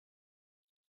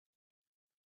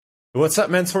What's up,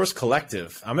 Mentors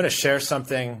Collective? I'm going to share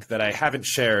something that I haven't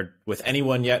shared with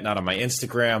anyone yet, not on my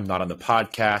Instagram, not on the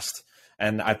podcast.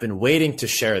 And I've been waiting to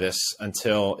share this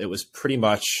until it was pretty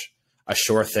much a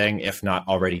sure thing, if not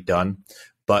already done.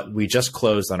 But we just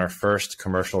closed on our first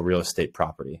commercial real estate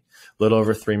property, a little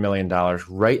over $3 million,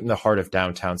 right in the heart of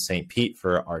downtown St. Pete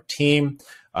for our team.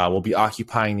 We'll be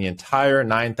occupying the entire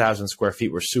 9,000 square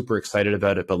feet. We're super excited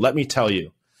about it. But let me tell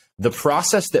you, the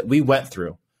process that we went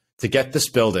through to get this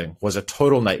building was a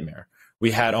total nightmare. We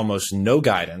had almost no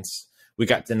guidance. We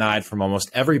got denied from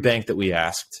almost every bank that we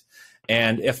asked.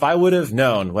 And if I would have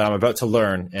known what I'm about to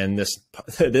learn in this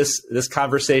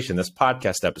conversation, this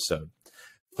podcast episode,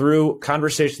 through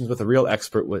conversations with a real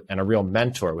expert and a real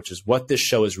mentor, which is what this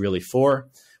show is really for,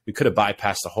 we could have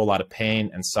bypassed a whole lot of pain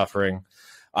and suffering.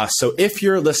 So if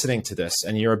you're listening to this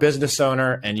and you're a business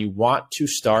owner and you want to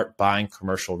start buying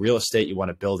commercial real estate, you want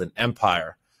to build an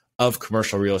empire of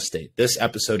commercial real estate, this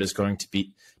episode is going to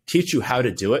teach you how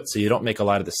to do it so you don't make a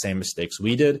lot of the same mistakes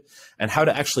we did, and how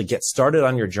to actually get started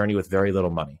on your journey with very little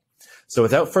money. So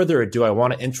without further ado, I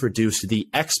want to introduce the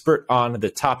expert on the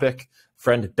topic,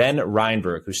 friend Ben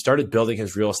Reinberg, who started building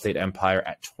his real estate empire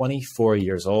at 24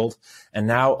 years old and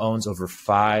now owns over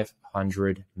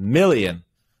 $500 million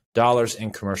in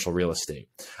commercial real estate.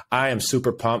 I am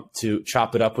super pumped to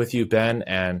chop it up with you, Ben,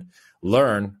 and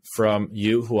learn from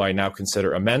you, who I now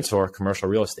consider a mentor, commercial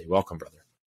real estate. Welcome, brother.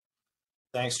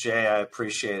 Thanks, Jay. I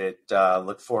appreciate it.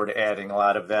 Look forward to adding a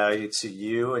lot of value to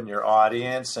you and your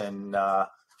audience, and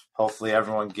hopefully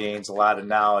everyone gains a lot of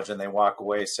knowledge and they walk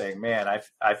away saying, man,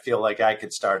 I feel like I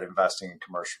could start investing in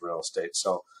commercial real estate.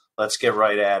 So let's get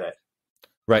right at it.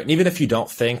 Right. And even if you don't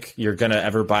think you're going to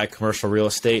ever buy commercial real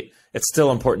estate, it's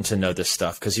still important to know this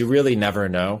stuff because you really never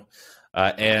know.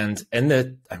 What's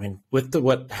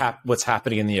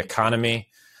happening in the economy,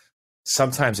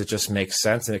 sometimes it just makes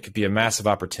sense, and it could be a massive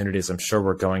opportunity, as I'm sure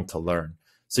we're going to learn.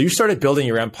 So you started building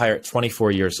your empire at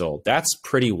 24 years old. That's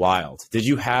pretty wild. Did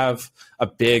you have a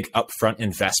big upfront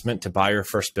investment to buy your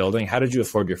first building? How did you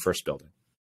afford your first building?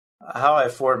 How I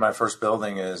afforded my first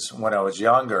building is when I was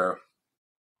younger,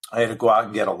 I had to go out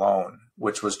and get a loan,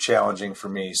 which was challenging for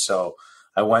me. So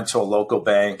I went to a local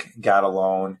bank, got a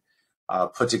loan,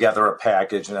 put together a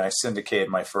package, and I syndicated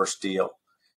my first deal.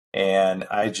 And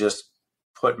I just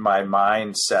put my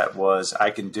mindset was I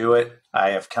can do it.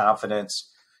 I have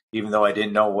confidence, even though I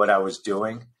didn't know what I was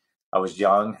doing. I was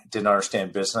young, didn't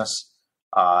understand business.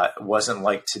 It wasn't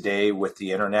like today with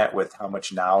the internet, with how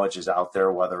much knowledge is out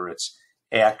there, whether it's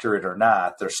accurate or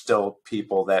not. There's still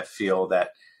people that feel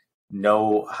that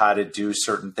know how to do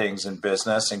certain things in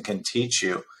business and can teach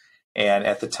you. And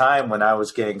at the time when I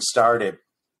was getting started,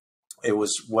 it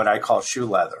was what I call shoe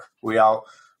leather.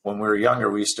 When we were younger,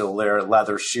 we used to wear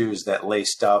leather shoes that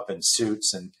laced up and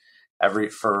suits. And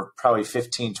for probably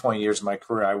 15, 20 years of my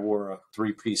career, I wore a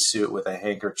 3-piece suit with a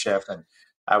handkerchief and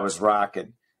I was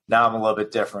rocking. Now I'm a little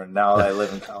bit different. Now that I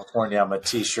live in California, I'm a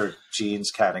t-shirt, jeans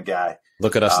kind of guy.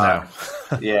 Look at us now.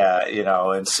 Yeah,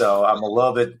 and so I'm a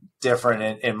little bit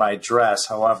different in my dress.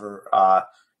 However,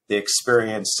 the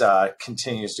experience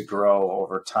continues to grow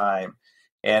over time.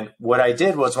 And what I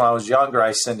did was when I was younger,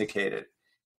 I syndicated.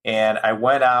 And I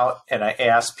went out and I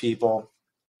asked people,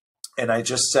 and I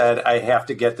just said, I have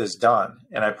to get this done.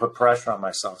 And I put pressure on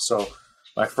myself. So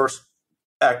my first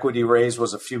equity raise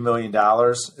was a few $1 million.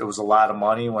 It was a lot of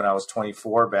money when I was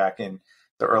 24 back in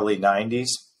the early 90s.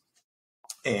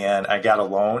 And I got a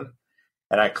loan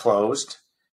and I closed.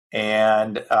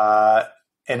 And it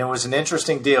was an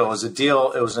interesting deal.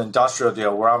 It was an industrial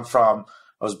deal. Where I'm from,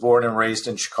 I was born and raised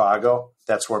in Chicago.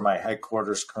 That's where my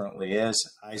headquarters currently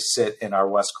is. I sit in our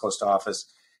West Coast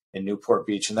office in Newport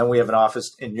Beach. And then we have an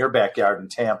office in your backyard in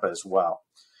Tampa as well.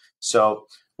 So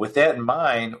with that in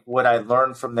mind, what I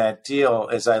learned from that deal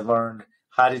is I learned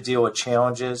how to deal with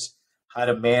challenges, how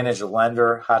to manage a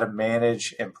lender, how to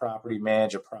manage and property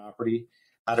manage a property,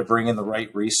 how to bring in the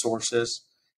right resources.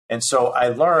 And so I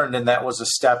learned, and that was a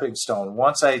stepping stone.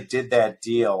 Once I did that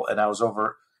deal and I was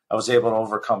able to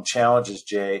overcome challenges,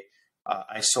 Jay,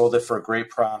 I sold it for a great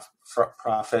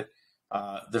profit.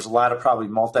 There's a lot of probably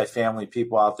multifamily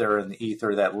people out there in the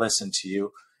ether that listen to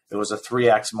you. It was a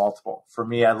 3x multiple. For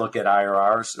me, I look at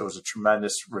IRRs. It was a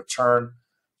tremendous return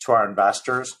to our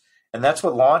investors. And that's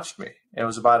what launched me. It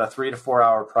was about a 3 to 4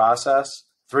 hour process,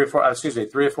 3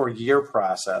 or 4 year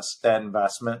process, that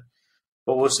investment.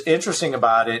 But what's interesting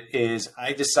about it is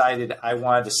I decided I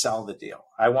wanted to sell the deal.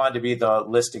 I wanted to be the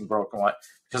listing broker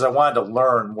because I wanted to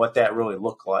learn what that really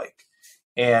looked like.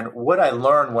 And what I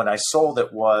learned when I sold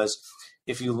it was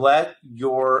if you let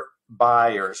your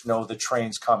buyers know the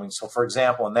train's coming. So for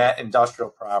example, in that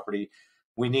industrial property,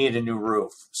 we need a new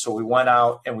roof. So we went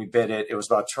out and we bid it. It was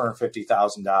about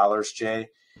 $250,000, Jay.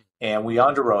 And we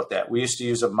underwrote that. We used to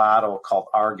use a model called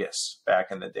Argus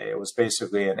back in the day. It was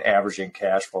basically an averaging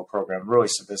cash flow program, really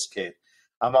sophisticated.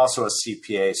 I'm also a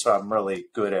CPA, so I'm really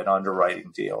good at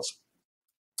underwriting deals.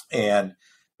 And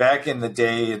back in the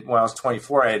day, when I was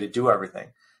 24, I had to do everything.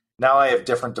 Now I have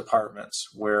different departments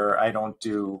where I don't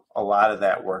do a lot of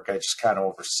that work. I just kind of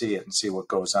oversee it and see what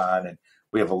goes on. And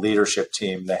we have a leadership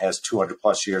team that has 200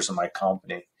 plus years in my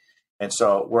company. And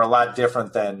so we're a lot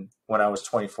different than when I was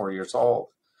 24 years old.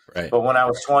 Right. But when I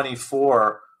was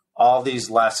 24, all these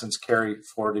lessons carry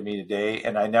forward to me today.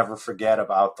 And I never forget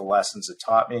about the lessons it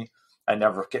taught me. I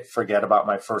never forget about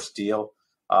my first deal.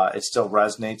 It still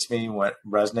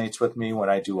resonates with me when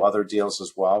I do other deals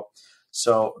as well.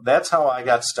 So that's how I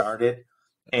got started.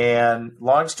 And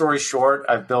long story short,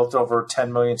 I've built over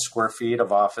 10 million square feet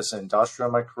of office and industrial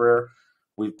in my career.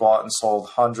 We've bought and sold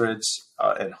hundreds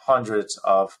and hundreds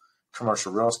of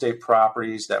commercial real estate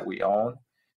properties that we own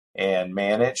and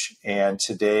manage. And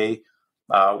today,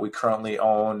 we currently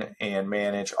own and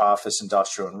manage office,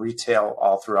 industrial, and retail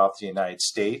all throughout the United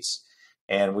States.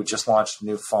 And we just launched a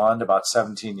new fund about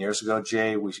 17 years ago,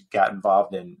 Jay. We got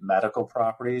involved in medical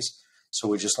properties. So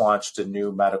we just launched a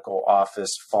new medical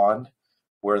office fund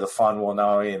where the fund will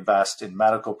not only invest in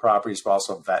medical properties, but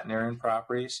also veterinarian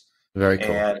properties. Very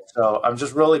cool. And so I'm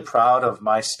just really proud of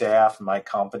my staff, my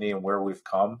company, and where we've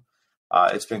come.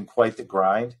 It's been quite the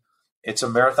grind. It's a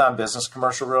marathon business,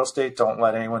 commercial real estate. Don't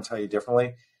let anyone tell you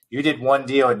differently. You did one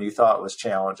deal and you thought it was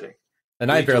challenging.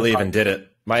 And I barely even did it.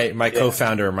 My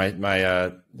co-founder, my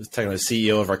technically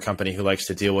CEO of our company, who likes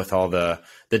to deal with all the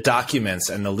documents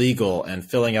and the legal and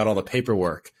filling out all the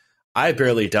paperwork, I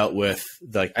barely dealt with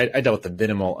I dealt with the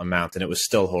minimal amount, and it was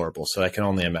still horrible. So I can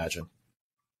only imagine.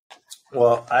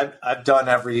 Well, I've done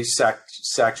every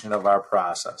section of our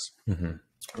process,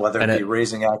 whether it be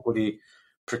raising equity,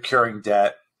 procuring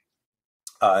debt,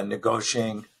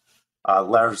 negotiating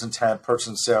letters of intent, purchase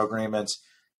and sale agreements,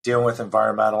 dealing with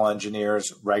environmental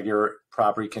engineers, regular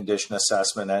property condition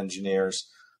assessment engineers,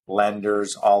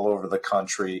 lenders all over the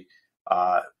country,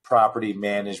 property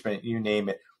management, you name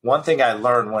it. One thing I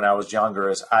learned when I was younger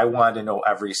is I wanted to know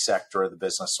every sector of the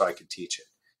business so I could teach it,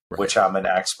 right, which I'm an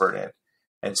expert in.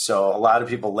 And so a lot of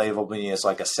people label me as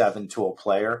like a 7-tool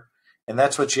player. And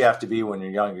that's what you have to be when you're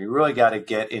younger. You really got to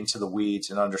get into the weeds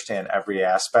and understand every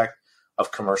aspect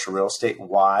of commercial real estate.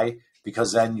 Why?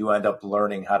 Because then you end up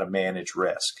learning how to manage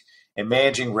risk. And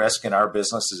managing risk in our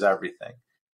business is everything.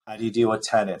 How do you deal with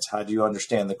tenants? How do you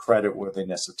understand the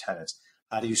creditworthiness of tenants?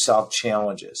 How do you solve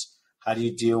challenges? How do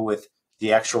you deal with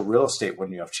the actual real estate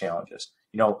when you have challenges?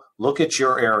 Look at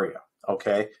your area,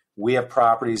 okay? We have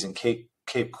properties in Cape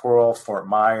Coral, Fort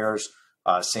Myers,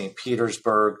 St.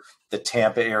 Petersburg, the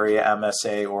Tampa area,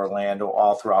 MSA, Orlando,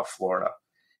 all throughout Florida.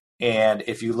 And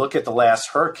if you look at the last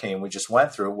hurricane we just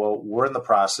went through, well, we're in the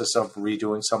process of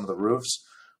redoing some of the roofs.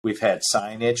 We've had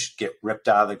signage get ripped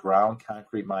out of the ground,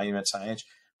 concrete monument signage.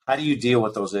 How do you deal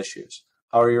with those issues?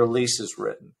 How are your leases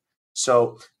written?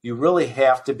 So you really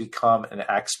have to become an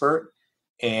expert,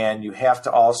 and you have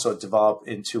to also develop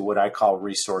into what I call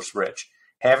resource rich,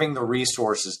 having the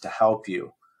resources to help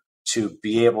you to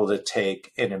be able to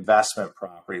take an investment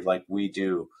property like we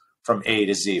do from A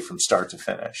to Z, from start to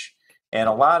finish. And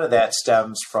a lot of that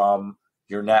stems from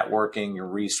your networking, your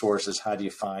resources. How do you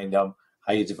find them?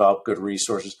 How do you develop good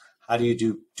resources? How do you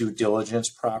do due diligence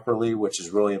properly, which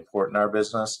is really important in our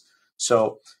business?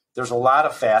 So there's a lot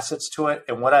of facets to it.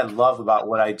 And what I love about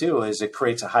what I do is it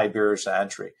creates a high barrier to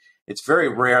entry. It's very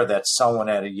rare that someone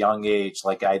at a young age,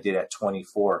 like I did at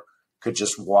 24, could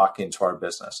just walk into our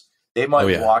business. They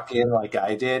might walk in like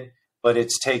I did, but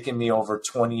it's taken me over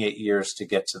 28 years to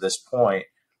get to this point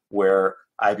where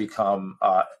I become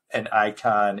an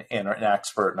icon and an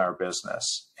expert in our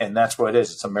business. And that's what it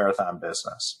is. It's a marathon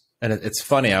business. And it's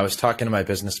funny. I was talking to my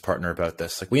business partner about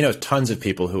this. Like, we know tons of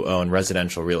people who own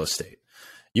residential real estate.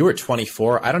 You were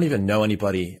 24. I don't even know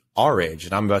anybody our age,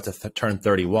 and I'm about to turn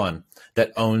 31,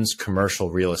 that owns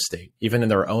commercial real estate, even in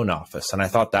their own office. And I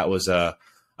thought that was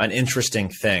an interesting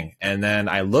thing. And then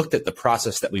I looked at the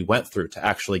process that we went through to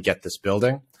actually get this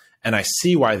building, and I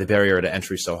see why the barrier to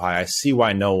entry is so high. I see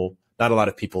why not a lot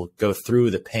of people go through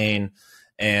the pain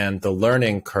and the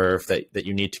learning curve that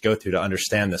you need to go through to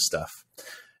understand this stuff.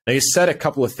 Now, you said a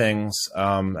couple of things,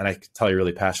 and I can tell you're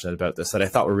really passionate about this, that I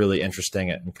thought were really interesting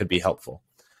and could be helpful.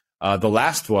 The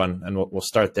last one, and we'll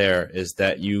start there, is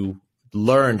that you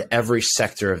learned every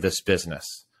sector of this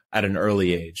business at an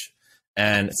early age.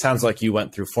 And it sounds like you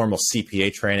went through formal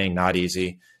CPA training, not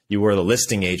easy. You were the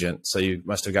listing agent, so you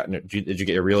must have gotten, did you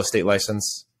get your real estate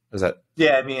license? Is that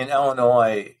Yeah, I mean, in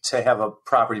Illinois, to have a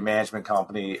property management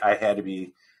company, I had to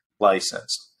be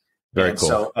licensed. very And cool?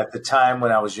 so at the time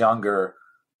when I was younger,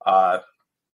 uh,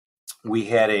 we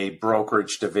had a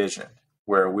brokerage division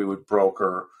where we would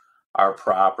broker our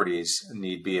properties,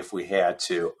 need be if we had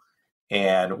to.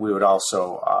 And we would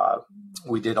also,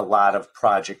 we did a lot of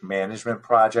project management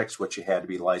projects, which you had to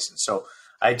be licensed. So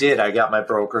I did. I got my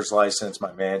broker's license,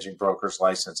 my managing broker's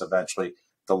license. Eventually,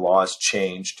 the laws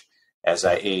changed as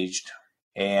I aged.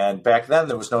 And back then,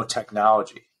 there was no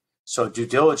technology. So due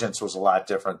diligence was a lot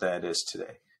different than it is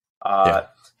today. Uh, Yeah.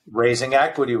 Raising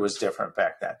equity was different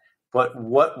back then. But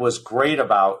what was great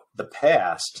about the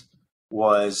past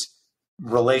was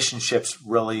relationships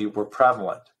really were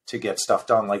prevalent to get stuff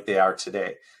done like they are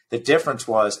today. The difference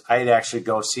was I'd actually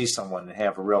go see someone and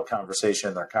have a real conversation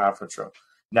in their conference room.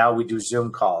 Now we do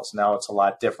Zoom calls. Now it's a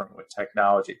lot different with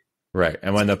technology. Right.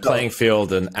 And when the playing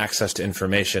field and access to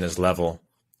information is level,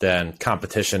 then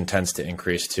competition tends to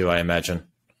increase too, I imagine.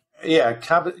 Yeah,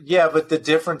 but the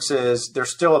difference is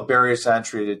there's still a barrier to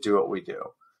entry to do what we do.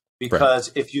 Because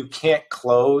Right. if you can't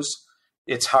close,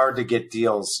 it's hard to get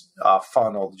deals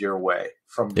funneled your way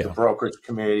from the Yeah. brokerage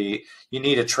community. You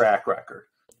need a track record.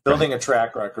 Building a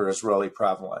track record is really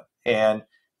prevalent. And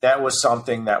that was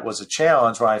something that was a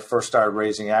challenge when I first started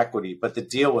raising equity. But the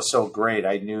deal was so great.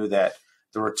 I knew that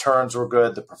the returns were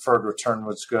good. The preferred return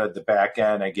was good. The back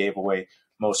end, I gave away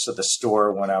most of the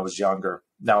store when I was younger.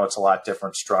 Now it's a lot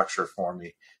different structure for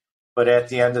me. But at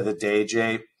the end of the day,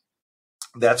 Jay,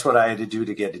 that's what I had to do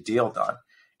to get a deal done.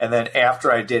 And then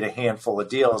after I did a handful of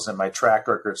deals and my track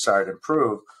record started to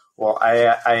improve, well, I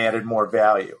added more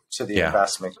value to the Yeah.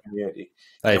 investment community.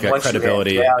 You've got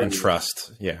credibility and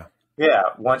trust. Yeah. Yeah,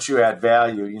 once you add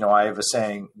value, I have a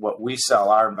saying, what we sell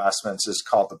our investments is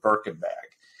called the Birkin bag.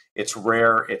 It's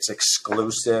rare, it's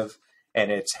exclusive,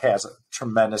 and it has a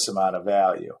tremendous amount of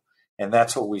value. And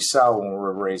that's what we sell when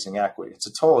we're raising equity. It's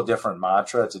a total different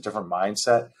mantra. It's a different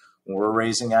mindset when we're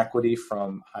raising equity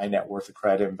from high net worth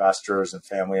accredited investors and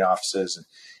family offices and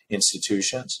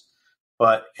institutions.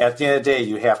 But at the end of the day,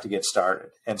 you have to get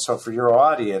started. And so for your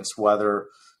audience, whether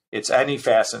it's any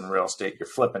facet in real estate, you're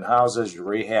flipping houses, you're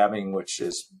rehabbing, which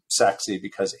is sexy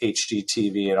because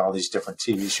HGTV and all these different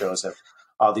TV shows have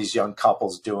all these young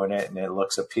couples doing it and it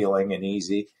looks appealing and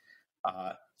easy.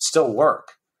 Still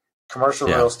work. Commercial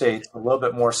real estate, a little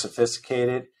bit more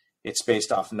sophisticated. It's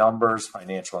based off numbers,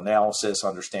 financial analysis,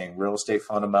 understanding real estate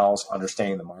fundamentals,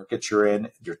 understanding the market you're in,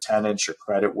 your tenants, your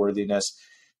credit worthiness.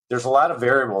 There's a lot of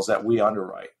variables that we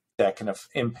underwrite that can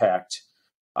impact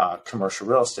commercial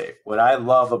real estate. What I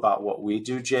love about what we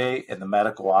do, Jay, in the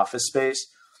medical office space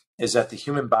is that the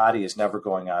human body is never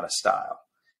going out of style.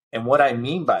 And what I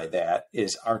mean by that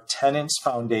is our tenant's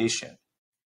foundation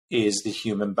is the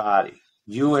human body.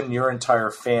 You and your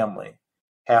entire family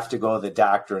have to go to the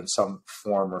doctor in some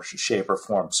form or shape or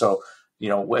form. So,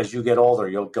 as you get older,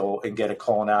 you'll go and get a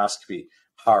colonoscopy,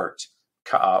 heart,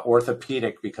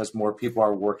 orthopedic, because more people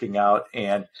are working out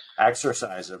and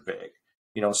exercise are big,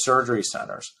 surgery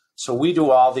centers. So we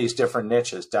do all these different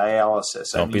niches,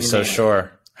 dialysis. Don't be so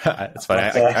sure. It's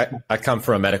funny. I come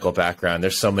from a medical background.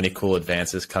 There's so many cool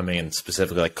advances coming in,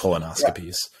 specifically like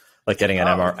colonoscopies, like getting an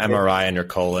MRI in your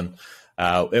colon.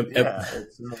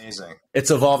 It's amazing. It's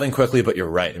evolving quickly, but you're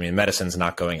right. I mean, medicine's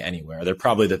not going anywhere. They're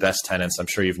probably the best tenants. I'm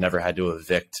sure you've never had to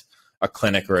evict a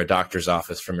clinic or a doctor's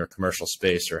office from your commercial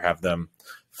space or have them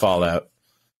fall out.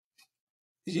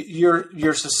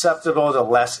 You're susceptible to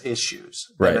less issues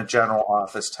than a general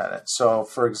office tenant. So,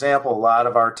 for example, a lot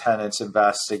of our tenants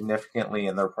invest significantly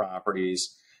in their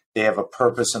properties. They have a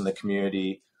purpose in the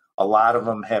community. A lot of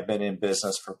them have been in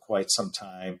business for quite some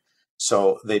time.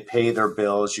 So they pay their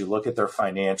bills. You look at their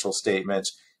financial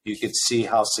statements. You can see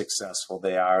how successful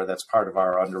they are. That's part of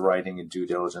our underwriting and due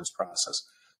diligence process.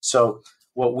 So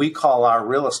what we call our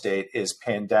real estate is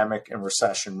pandemic and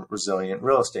recession resilient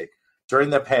real estate.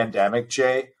 During the pandemic,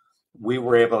 Jay, we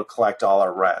were able to collect all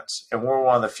our rents. And we're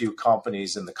one of the few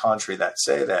companies in the country that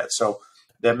say that. So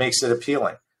that makes it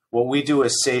appealing. What we do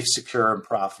is safe, secure, and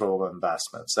profitable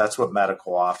investments. That's what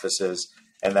medical office is.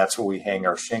 And that's what we hang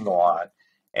our shingle on.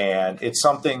 And it's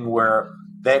something where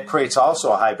that creates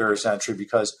also a high barrier to entry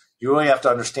because you really have to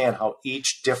understand how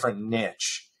each different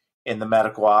niche in the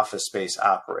medical office space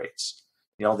operates.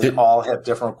 They all have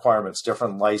different requirements,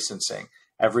 different licensing.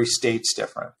 Every state's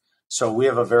different. So we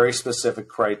have a very specific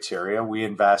criteria. We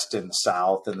invest in the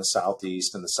South, in the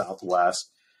Southeast, in the Southwest,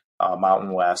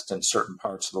 Mountain West, and certain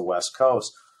parts of the West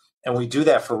Coast. And we do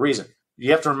that for a reason.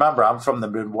 You have to remember, I'm from the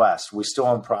Midwest. We still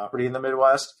own property in the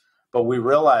Midwest. But we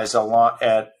realized in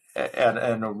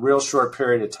a real short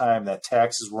period of time that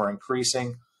taxes were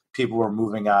increasing, people were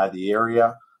moving out of the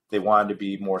area, They wanted to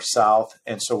be more south.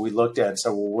 And so we looked at it and said,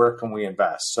 well, where can we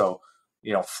invest? So,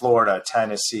 Florida,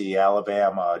 Tennessee,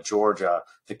 Alabama, Georgia,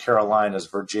 the Carolinas,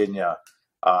 Virginia,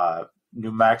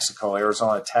 New Mexico,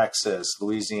 Arizona, Texas,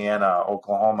 Louisiana,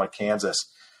 Oklahoma, Kansas,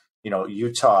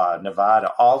 Utah,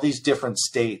 Nevada, all these different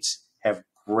states have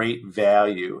great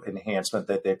value enhancement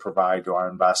that they provide to our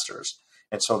investors.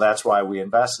 And so that's why we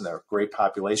invest in there. Great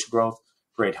population growth,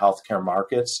 great healthcare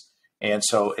markets. And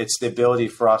so it's the ability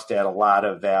for us to add a lot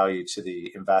of value to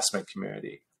the investment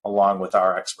community along with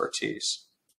our expertise.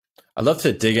 I'd love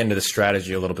to dig into the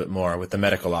strategy a little bit more with the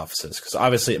medical offices, because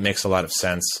obviously it makes a lot of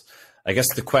sense. I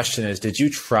guess the question is, did you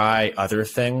try other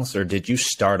things, or did you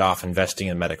start off investing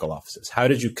in medical offices? How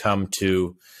did you come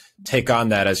to take on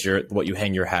that as what you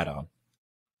hang your hat on?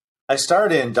 I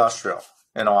started industrial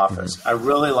in office. Mm-hmm. I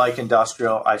really like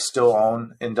industrial. I still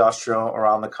own industrial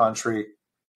around the country.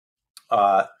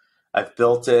 I've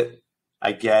built it.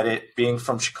 I get it. Being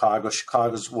from Chicago,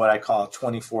 Chicago's what I call a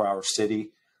 24-hour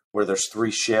city where there's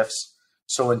 3 shifts.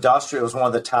 So industrial is one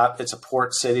of the top, it's a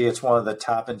port city. It's one of the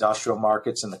top industrial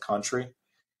markets in the country.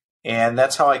 And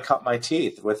that's how I cut my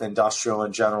teeth with industrial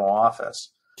and general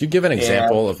office. Do you give an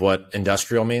example of what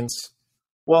industrial means?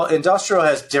 Well, industrial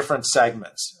has different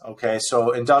segments. Okay.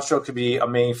 So industrial could be a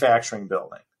manufacturing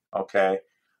building. Okay.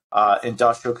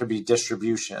 Industrial could be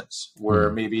distributions where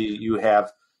maybe you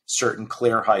have certain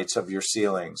clear heights of your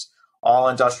ceilings. All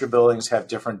industrial buildings have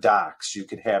different docks. You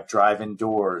could have drive-in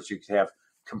doors. You could have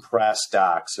compressed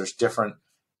docks. There's different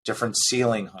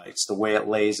ceiling heights, the way it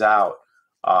lays out,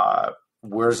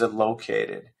 where's it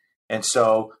located. And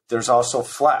so there's also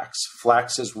flex.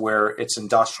 Flex is where it's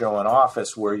industrial and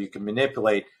office, where you can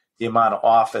manipulate the amount of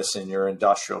office in your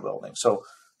industrial building. So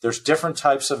there's different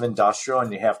types of industrial,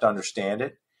 and you have to understand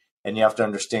it. And you have to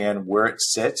understand where it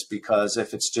sits, because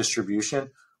if it's distribution,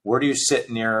 where do you sit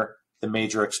near the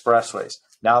major expressways?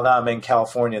 Now that I'm in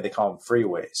California, they call them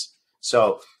freeways.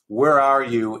 So where are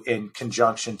you in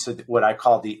conjunction to what I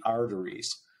call the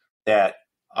arteries, that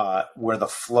where the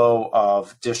flow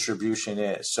of distribution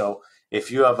is? So if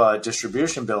you have a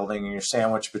distribution building and you're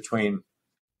sandwiched between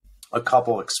a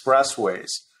couple expressways,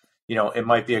 it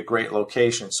might be a great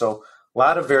location. So a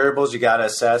lot of variables you got to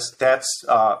assess. That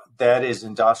is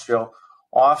industrial.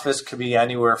 Office could be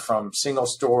anywhere from single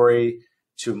story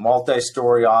to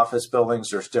multi-story office buildings.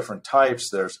 There's different types.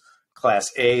 There's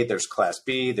Class A, there's Class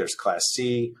B, there's Class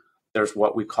C. There's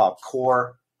what we call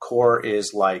core. Core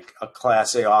is like a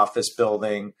Class A office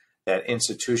building that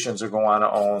institutions are going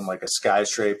to own, like a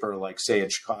skyscraper, like say in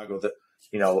Chicago, that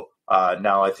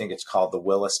now I think it's called the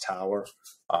Willis Tower.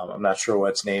 I'm not sure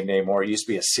what it's named anymore. It used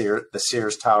to be the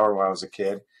Sears Tower when I was a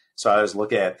kid. So I was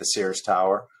looking at the Sears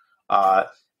Tower.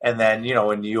 And then,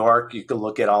 in New York, you could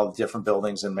look at all the different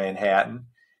buildings in Manhattan.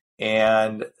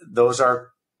 And those are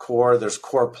core. There's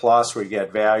core plus where you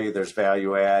get value. There's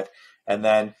value add. And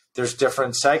then there's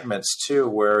different segments too,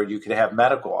 where you could have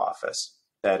medical office.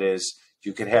 That is,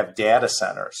 you could have data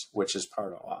centers, which is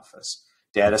part of office.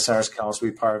 Data centers can also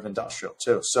be part of industrial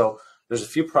too. So there's a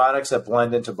few products that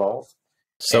blend into both.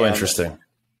 So interesting.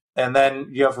 And then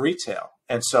you have retail.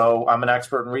 And so I'm an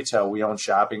expert in retail. We own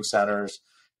shopping centers,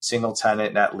 single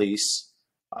tenant, net lease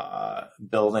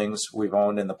buildings we've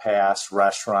owned in the past,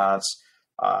 restaurants,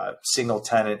 single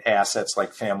tenant assets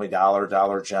like Family Dollar,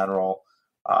 Dollar General,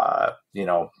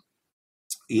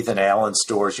 Ethan Allen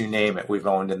stores, you name it, we've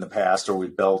owned in the past or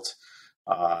we've built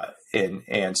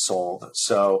and sold.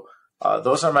 So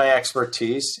those are my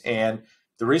expertise. And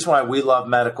the reason why we love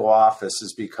medical office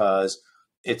is because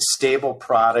it's stable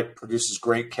product, produces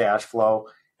great cash flow,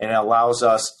 and it allows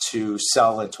us to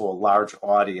sell into a large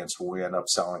audience when we end up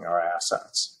selling our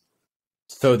assets.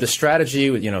 So the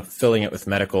strategy with, filling it with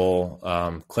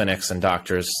medical clinics and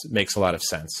doctors makes a lot of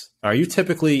sense. Are you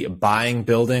typically buying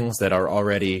buildings that are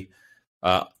already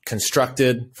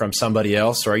constructed from somebody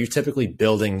else, or are you typically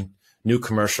building new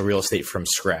commercial real estate from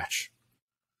scratch?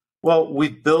 Well, we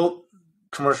built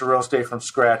commercial real estate from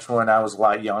scratch when I was a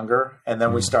lot younger, and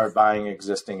then we started buying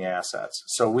existing assets.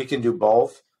 So we can do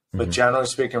both, but generally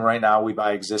speaking, right now we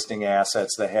buy existing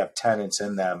assets that have tenants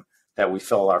in them that we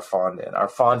fill our fund in. Our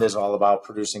fund is all about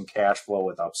producing cash flow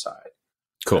with upside.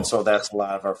 Cool. And so that's a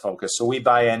lot of our focus. So we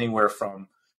buy anywhere from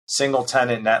single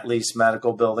tenant net lease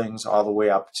medical buildings all the way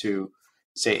up to,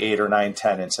 say, 8 or 9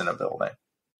 tenants in a building.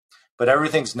 But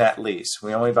everything's net lease.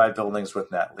 We only buy buildings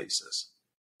with net leases.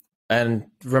 And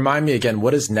remind me again,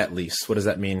 what is net lease? What does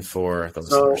that mean for the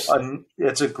listeners? So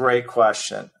it's a great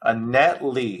question. A net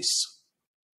lease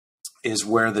is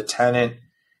where the tenant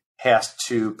has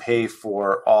to pay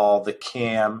for all the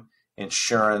CAM,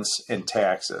 insurance, and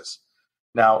taxes.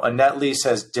 Now, a net lease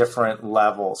has different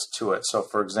levels to it. So,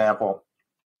 for example,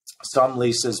 Some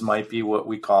leases might be what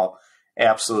we call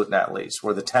absolute net lease,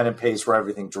 where the tenant pays for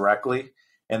everything directly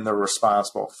and they're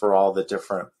responsible for all the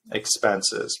different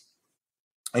expenses,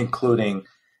 including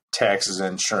taxes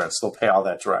and insurance. They'll pay all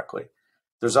that directly.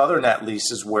 There's other net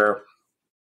leases where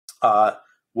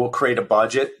we'll create a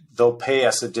budget. They'll pay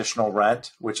us additional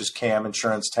rent, which is CAM,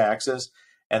 insurance, taxes,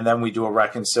 and then we do a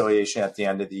reconciliation at the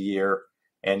end of the year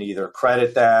and either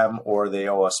credit them or they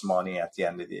owe us money at the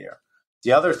end of the year.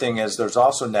 The other thing is there's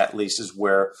also net leases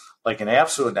where, like an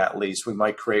absolute net lease, we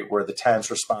might create where the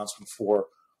tenant's responsible for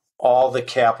all the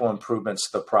capital improvements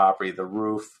to the property, the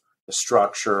roof, the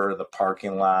structure, the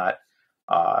parking lot,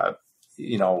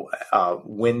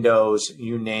 windows,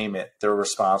 you name it, they're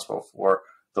responsible for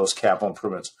those capital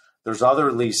improvements. There's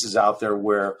other leases out there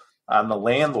where I'm the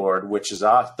landlord, which is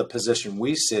the position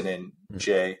we sit in,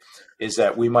 Jay, is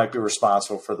that we might be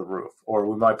responsible for the roof, or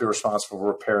we might be responsible for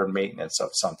repair and maintenance of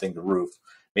something, the roof,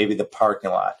 maybe the parking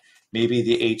lot, maybe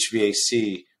the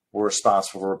HVAC, we're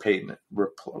responsible for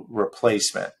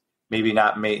replacement, maybe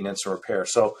not maintenance or repair.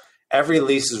 So every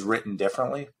lease is written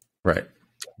differently. Right.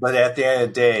 But at the end of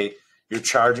the day, you're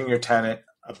charging your tenant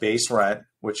a base rent,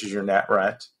 which is your net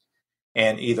rent.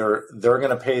 And either they're going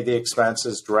to pay the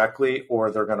expenses directly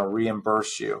or they're going to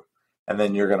reimburse you, and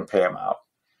then you're going to pay them out.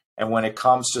 And when it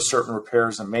comes to certain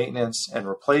repairs and maintenance and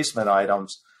replacement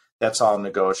items, that's all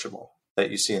negotiable that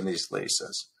you see in these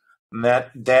leases.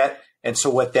 And so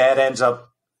what that ends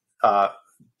up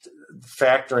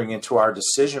factoring into our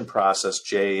decision process,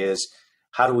 Jay, is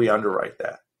how do we underwrite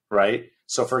that, right?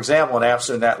 So, for example, an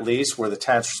absolute net lease where the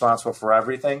tenant's responsible for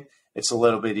everything, it's a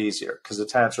little bit easier because the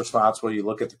tenant's responsible. You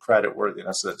look at the credit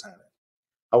worthiness of the tenant.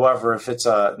 However, if it's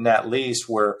a net lease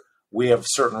where we have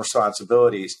certain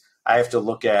responsibilities, I have to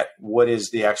look at what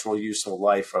is the actual useful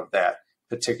life of that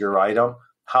particular item.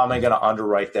 How am I going to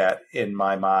underwrite that in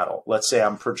my model? Let's say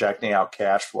I'm projecting out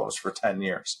cash flows for 10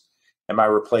 years. Am I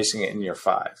replacing it in year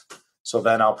 5? So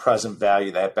then I'll present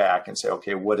value that back and say,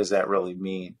 okay, what does that really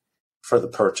mean for the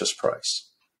purchase price?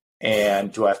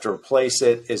 And do I have to replace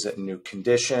it? Is it in new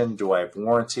condition? Do I have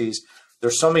warranties?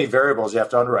 There's so many variables you have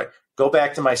to underwrite. Go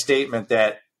back to my statement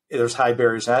that there's high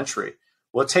barriers to entry.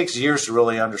 Well, it takes years to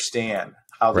really understand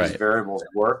how these variables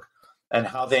work and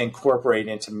how they incorporate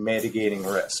into mitigating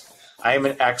risk. I am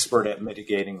an expert at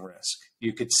mitigating risk.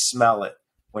 You could smell it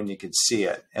when you could see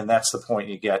it. And that's the point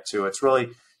you get to. It's really,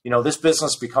 this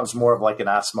business becomes more of like an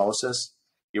osmosis.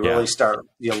 You really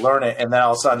you learn it, and then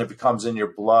all of a sudden it becomes in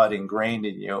your blood, ingrained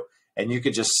in you, and you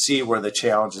could just see where the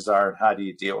challenges are and how do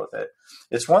you deal with it.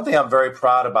 It's one thing I'm very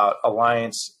proud about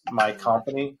Alliance, my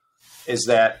company, is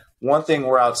that one thing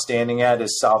we're outstanding at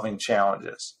is solving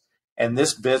challenges. And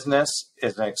this business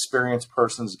is an experienced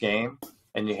person's game,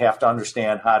 and you have to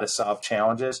understand how to solve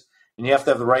challenges, and you have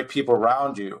to have the right people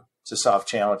around you to solve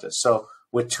challenges. So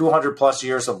with 200 plus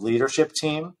years of leadership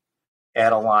team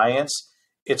at Alliance,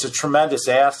 it's a tremendous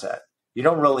asset. You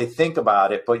don't really think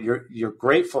about it, but you're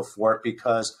grateful for it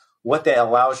because what that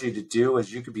allows you to do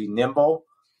is you could be nimble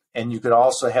and you could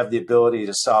also have the ability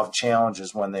to solve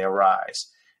challenges when they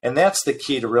arise. And that's the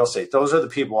key to real estate. Those are the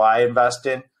people I invest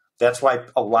in. That's why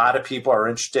a lot of people are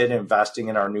interested in investing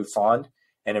in our new fund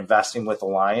and investing with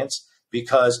Alliance,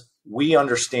 because we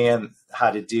understand how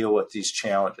to deal with these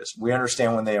challenges. We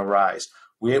understand when they arise.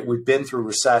 We've been through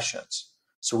recessions.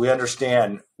 So we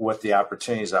understand what the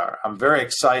opportunities are. I'm very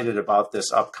excited about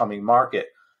this upcoming market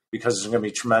because there's going to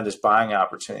be tremendous buying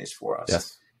opportunities for us.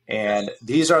 Yes. And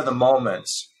these are the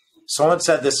moments. Someone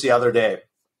said this the other day,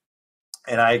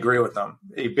 and I agree with them.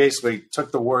 He basically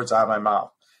took the words out of my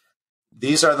mouth.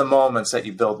 These are the moments that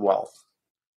you build wealth.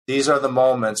 These are the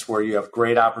moments where you have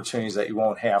great opportunities that you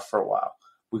won't have for a while.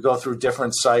 We go through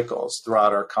different cycles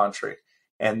throughout our country,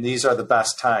 and these are the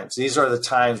best times. These are the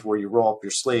times where you roll up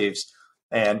your sleeves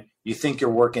and you think you're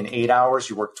working 8 hours,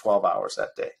 you work 12 hours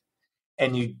that day.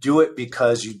 And you do it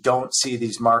because you don't see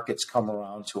these markets come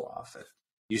around too often.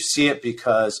 You see it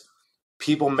because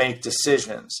people make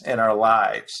decisions in our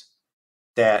lives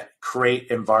that create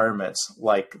environments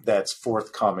like that's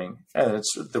forthcoming, and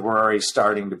it's that we're already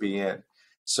starting to be in.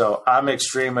 So I'm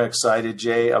extremely excited,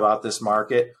 Jay, about this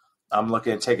market. I'm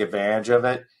looking to take advantage of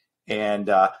it. And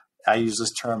I use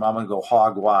this term, I'm going to go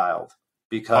hog wild,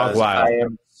 because I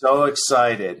am so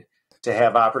excited to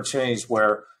have opportunities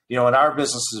where, in our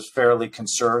business is fairly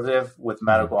conservative with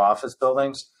medical office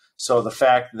buildings. So the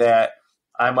fact that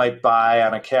I might buy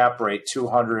on a cap rate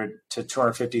 200 to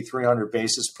 250, 300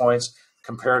 basis points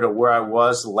compared to where I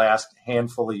was the last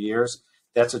handful of years,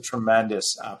 that's a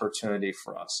tremendous opportunity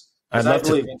for us. Because I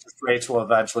believe interest rates will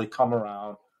eventually come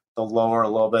around. They'll lower a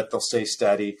little bit. They'll stay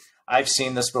steady. I've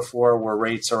seen this before where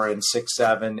rates are in 6,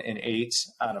 7, and 8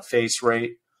 on a face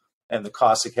rate. and the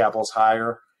cost of capital is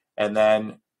higher, and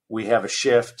then we have a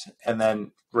shift, and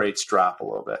then rates drop a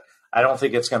little bit. I don't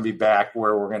think it's going to be back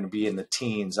where we're going to be in the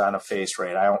teens on a face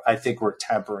rate. I think we're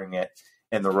tempering it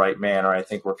in the right manner. I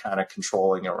think we're kind of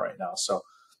controlling it right now. So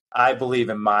I believe,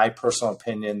 in my personal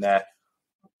opinion, that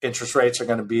interest rates are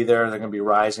going to be there. They're going to be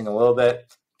rising a little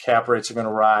bit. Cap rates are going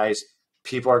to rise.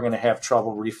 People are going to have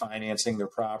trouble refinancing their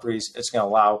properties. It's going to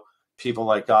allow people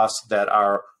like us that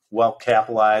are well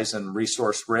capitalized and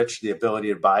resource rich the ability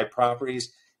to buy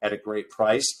properties at a great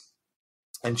price.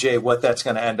 And Jay, what that's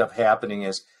going to end up happening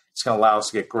is it's going to allow us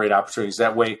to get great opportunities.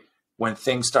 That way, when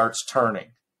things starts turning,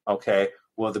 okay,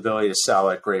 we'll have the ability to sell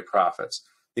at great profits.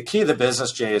 The key to the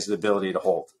business, Jay, is the ability to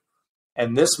hold.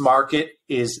 And this market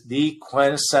is the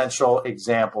quintessential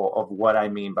example of what I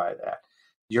mean by that.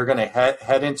 You're going to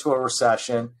head into a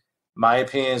recession. My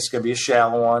opinion is going to be a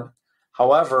shallow one.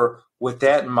 However, with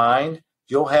that in mind,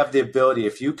 you'll have the ability,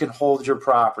 if you can hold your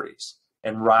properties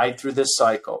and ride through this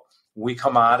cycle, we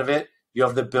come out of it, you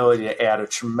have the ability to add a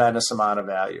tremendous amount of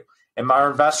value. And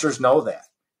our investors know that.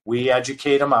 We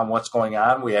educate them on what's going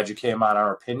on. We educate them on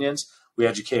our opinions. We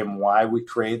educate them why we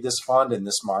created this fund in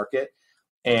this market.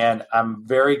 And I'm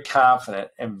very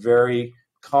confident and very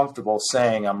comfortable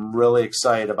saying I'm really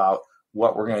excited about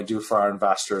what we're going to do for our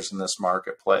investors in this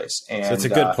marketplace. And so it's a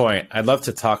good point. I'd love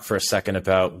to talk for a second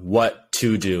about what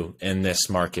to do in this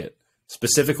market,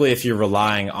 specifically if you're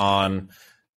relying on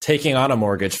taking on a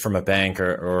mortgage from a bank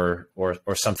or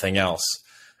something else.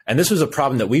 And this was a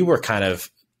problem that we were kind of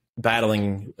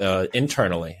battling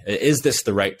internally. Is this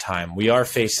the right time? We are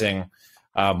facing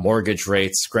mortgage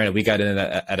rates. Granted, we got in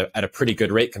at a pretty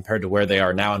good rate compared to where they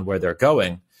are now and where they're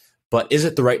going. But is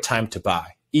it the right time to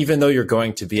buy? Even though you're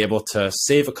going to be able to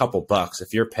save a couple bucks,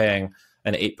 if you're paying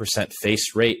an 8%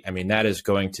 face rate, I mean, that is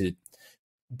going to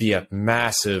be a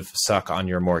massive suck on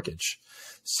your mortgage.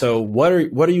 So what are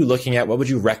you looking at? What would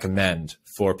you recommend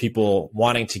for people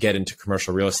wanting to get into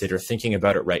commercial real estate or thinking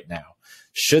about it right now?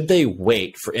 Should they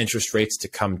wait for interest rates to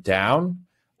come down,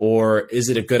 or is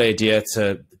it a good idea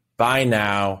to buy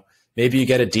now? Maybe you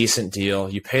get a decent deal,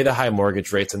 you pay the high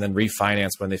mortgage rates, and then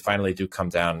refinance when they finally do come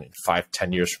down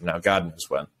 5-10 years from now. God knows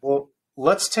when. Well,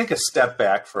 let's take a step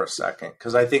back for a second,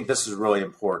 because I think this is really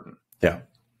important. Yeah.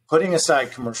 Putting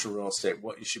aside commercial real estate,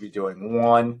 what you should be doing.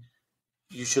 One,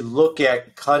 you should look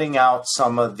at cutting out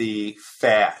some of the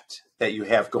fat that you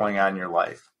have going on in your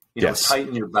life. Yes.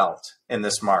 Tighten your belt in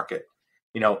this market.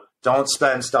 Don't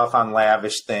spend stuff on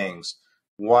lavish things.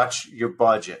 Watch your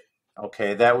budget.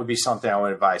 Okay. That would be something I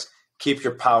would advise. Keep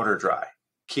your powder dry.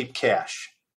 Keep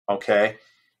cash. Okay.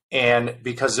 And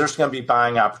because there's going to be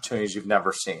buying opportunities you've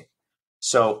never seen.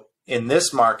 So in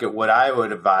this market, what I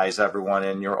would advise everyone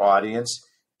in your audience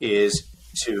is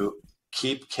to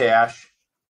keep cash,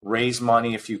 raise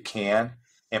money if you can,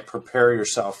 and prepare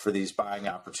yourself for these buying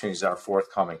opportunities that are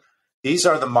forthcoming. These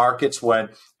are the markets when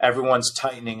everyone's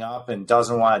tightening up and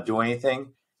doesn't want to do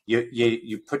anything.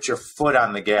 You put your foot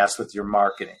on the gas with your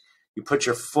marketing. You put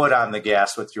your foot on the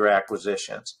gas with your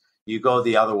acquisitions. You go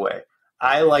the other way.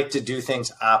 I like to do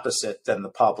things opposite than the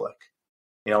public.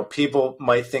 People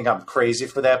might think I'm crazy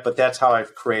for that, but that's how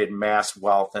I've created mass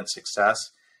wealth and success,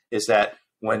 is that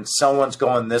when someone's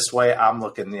going this way, I'm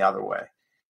looking the other way.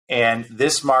 And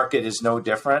this market is no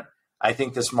different. I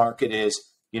think this market is,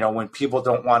 when people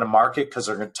don't want to market because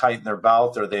they're going to tighten their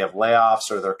belt, or they have layoffs,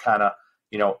 or they're kind of,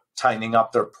 tightening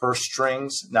up their purse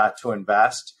strings not to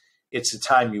invest. It's the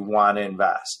time you want to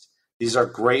invest. These are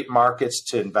great markets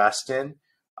to invest in.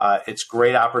 It's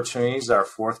great opportunities that are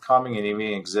forthcoming and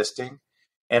even existing.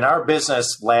 And our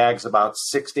business lags about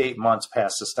 6 to 8 months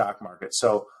past the stock market.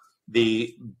 So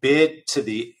the bid to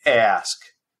the ask,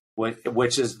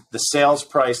 which is the sales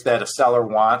price that a seller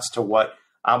wants to what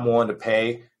I'm willing to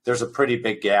pay, there's a pretty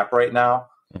big gap right now.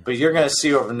 But you're going to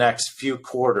see over the next few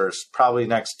quarters, probably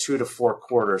next 2 to 4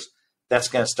 quarters, that's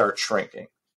going to start shrinking.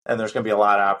 And there's going to be a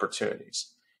lot of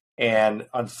opportunities. And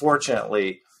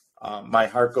unfortunately, my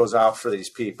heart goes out for these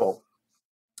people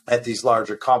at these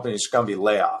larger companies. There's going to be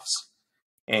layoffs.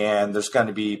 And there's going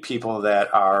to be people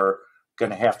that are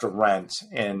going to have to rent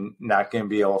and not going to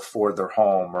be able to afford their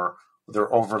home, or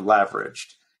they're over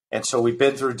leveraged. And so we've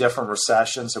been through different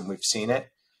recessions and we've seen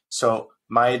it. So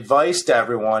my advice to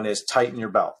everyone is tighten your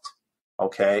belt.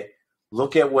 Okay.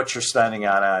 Look at what you're spending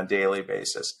on a daily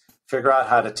basis. Figure out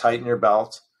how to tighten your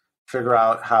belt. Figure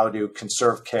out how to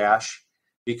conserve cash,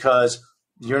 because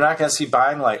you're not going to see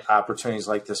buying opportunities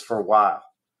like this for a while.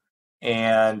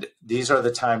 And these are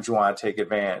the times you want to take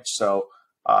advantage. So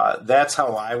that's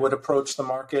how I would approach the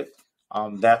market.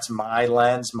 That's my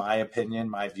lens, my opinion,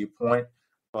 my viewpoint.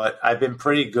 But I've been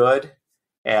pretty good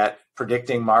at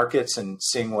predicting markets and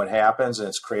seeing what happens, and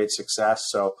it's created success.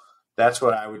 So that's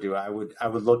what I would do. I would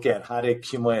look at how to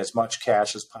accumulate as much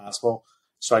cash as possible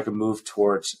so I can move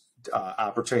towards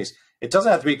opportunities. It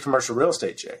doesn't have to be commercial real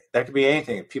estate, Jay. That could be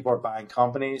anything. If people are buying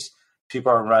companies,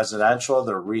 people are in residential,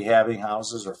 they're rehabbing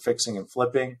houses or fixing and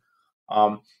flipping.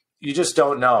 You just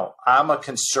don't know. I'm a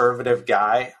conservative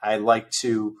guy. I like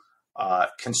to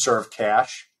conserve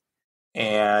cash,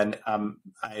 and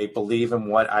I believe in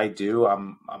what I do.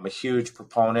 I'm a huge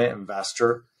proponent,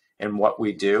 investor in what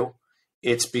we do.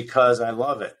 It's because I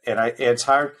love it, and it's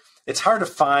hard. It's hard to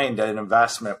find an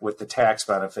investment with the tax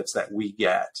benefits that we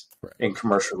get in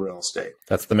commercial real estate.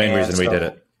 That's the main reason we did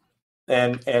it.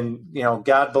 And you know,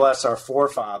 God bless our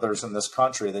forefathers in this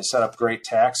country. They set up great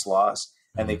tax laws,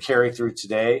 and they carry through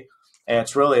today. And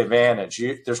it's really an advantage.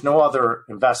 There's no other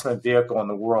investment vehicle in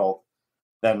the world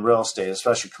than real estate,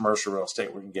 especially commercial real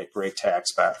estate, where you can get great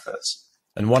tax benefits.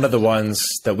 And one of the ones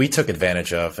that we took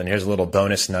advantage of, and here's a little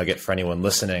bonus nugget for anyone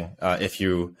listening, if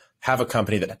you have a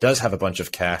company that does have a bunch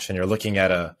of cash and you're looking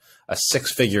at a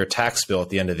six-figure tax bill at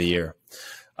the end of the year,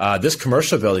 this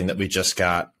commercial building that we just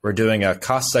got, we're doing a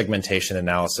cost segmentation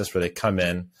analysis where they come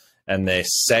in and they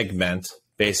segment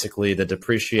basically the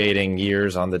depreciating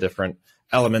years on the different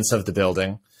elements of the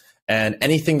building. And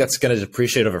anything that's going to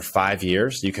depreciate over 5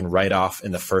 years, you can write off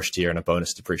in the first year in a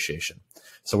bonus depreciation.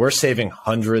 So we're saving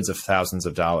hundreds of thousands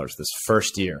of dollars this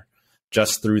first year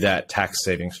just through that tax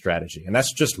saving strategy. And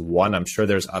that's just one. I'm sure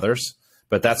there's others,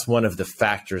 but that's one of the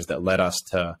factors that led us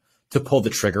to pull the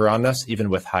trigger on this, even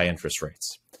with high interest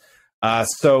rates.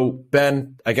 So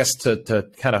Ben, I guess to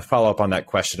kind of follow up on that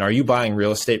question, are you buying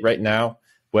real estate right now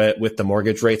with the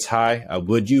mortgage rates high?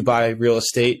 Would you buy real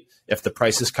estate if the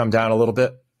prices come down a little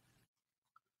bit?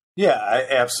 Yeah,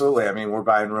 absolutely. I mean, we're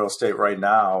buying real estate right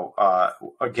now.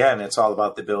 Again, it's all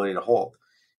about the ability to hold.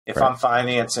 If I'm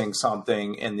financing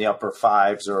something in the upper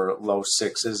fives or low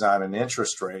sixes on an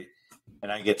interest rate,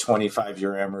 and I get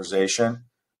 25-year amortization,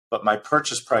 but my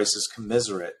purchase price is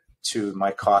commensurate to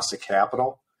my cost of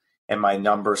capital and my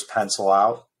numbers pencil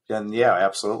out, then yeah,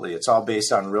 absolutely. It's all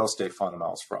based on real estate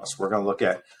fundamentals for us. We're going to look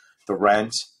at the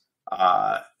rent,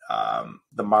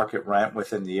 the market rent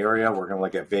within the area. We're going to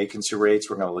look at vacancy rates.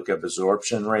 We're going to look at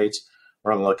absorption rates.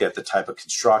 We're going to look at the type of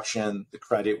construction, the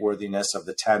credit worthiness of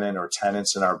the tenant or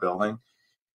tenants in our building.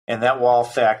 And that will all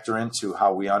factor into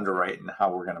how we underwrite and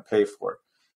how we're going to pay for it.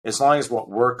 As long as what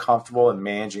we're comfortable in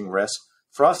managing risk,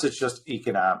 for us, it's just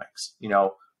economics. You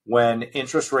know, when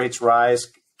interest rates rise,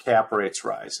 cap rates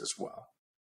rise as well,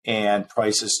 and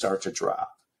prices start to drop.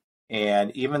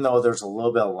 And even though there's a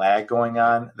little bit of lag going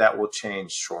on, that will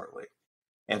change shortly.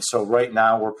 And so right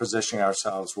now we're positioning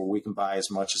ourselves where we can buy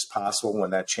as much as possible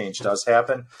when that change does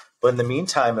happen. But in the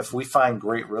meantime, if we find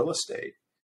great real estate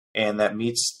and that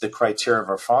meets the criteria of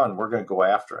our fund, we're going to go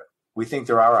after it. We think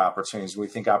there are opportunities. We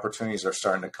think opportunities are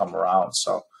starting to come around.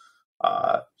 So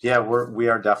yeah, we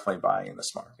are definitely buying in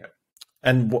this market.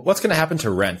 And what's going to happen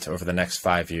to rent over the next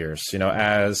 5 years? You know,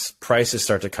 as prices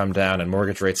start to come down and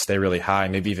mortgage rates stay really high,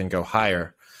 maybe even go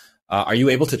higher, are you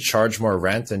able to charge more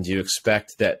rent? And do you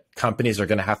expect that companies are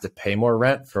going to have to pay more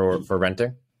rent for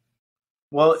renting?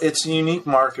 Well, it's a unique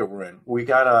market we're in. We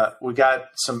got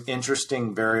some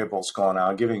interesting variables going on.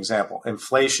 I'll give you an example.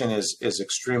 Inflation is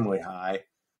extremely high.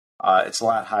 It's a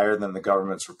lot higher than the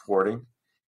government's reporting.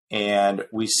 And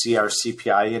we see our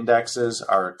CPI indexes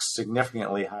are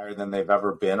significantly higher than they've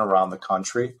ever been around the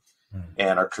country.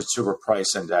 And our consumer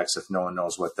price index, if no one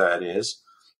knows what that is.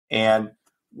 And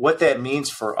what that means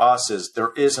for us is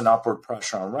there is an upward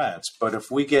pressure on rents. But if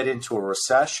we get into a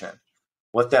recession,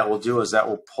 what that will do is that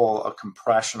will pull a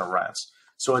compression of rents.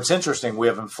 So it's interesting. We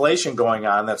have inflation going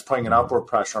on that's putting an upward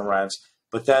pressure on rents.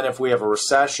 But then if we have a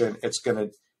recession, it's going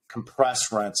to compress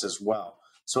rents as well.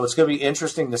 So it's going to be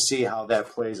interesting to see how that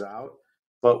plays out.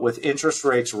 But with interest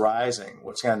rates rising,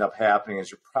 what's going to end up happening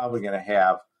is you're probably going to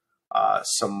have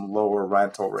some lower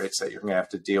rental rates that you're going to have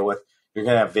to deal with. You're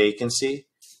going to have vacancy.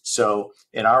 So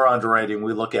in our underwriting,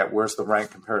 we look at where's the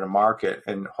rent compared to market.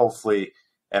 And hopefully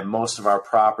at most of our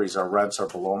properties, our rents are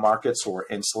below market, so we're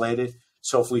insulated.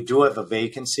 So if we do have a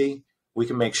vacancy, we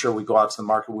can make sure we go out to the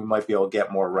market. We might be able to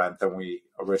get more rent than we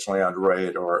originally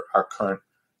underwrote or our current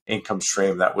income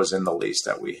stream that was in the lease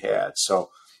that we had.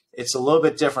 So it's a little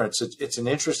bit different. It's an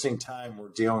interesting time we're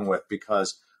dealing with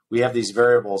because we have these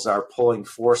variables that are pulling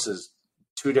forces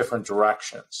two different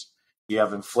directions. You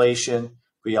have inflation,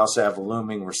 but you also have a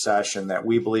looming recession that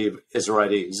we believe is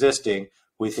already existing.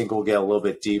 We think will get a little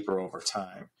bit deeper over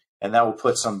time. And that will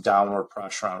put some downward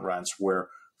pressure on rents where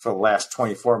for the last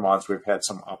 24 months, we've had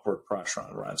some upward pressure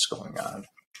on rents going on.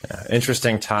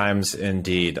 Interesting times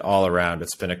indeed, all around.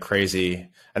 It's been a crazy,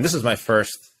 and this is my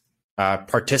first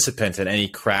participant in any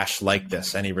crash like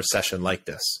this, any recession like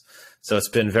this. So it's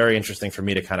been very interesting for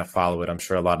me to kind of follow it. I'm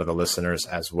sure a lot of the listeners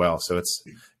as well. So it's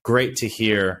great to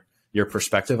hear your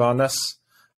perspective on this,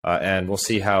 and we'll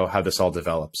see how this all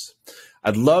develops.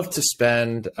 I'd love to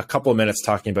spend a couple of minutes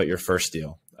talking about your first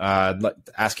deal,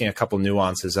 asking a couple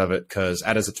nuances of it, because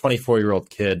as a 24-year-old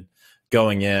kid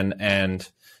going in and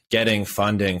getting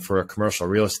funding for a commercial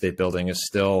real estate building is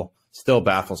still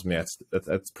baffles me.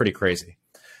 That's pretty crazy.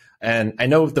 And I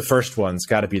know the first one's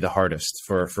got to be the hardest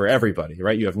for everybody,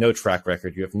 right? You have no track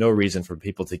record. You have no reason for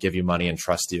people to give you money and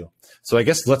trust you. So I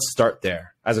guess let's start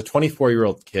there. As a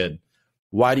 24-year-old kid,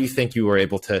 why do you think you were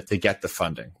able to get the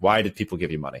funding? Why did people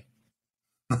give you money?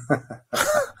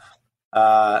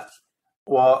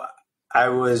 Well, I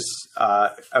was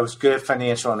good at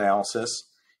financial analysis.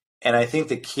 And I think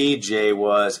the key, Jay,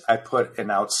 was I put an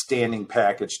outstanding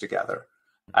package together.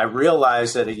 I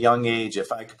realized at a young age,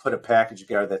 if I could put a package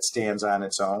together that stands on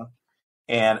its own,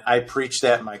 and I preach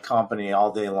that in my company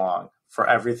all day long for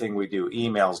everything we do,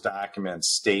 emails,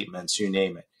 documents, statements, you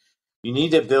name it. You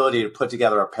need the ability to put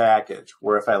together a package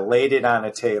where if I laid it on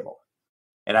a table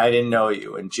and I didn't know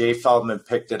you and Jay Feldman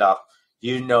picked it up,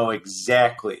 you know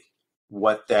exactly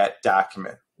what that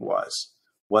document was,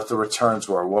 what the returns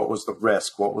were, what was the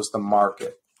risk, what was the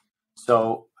market.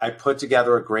 So I put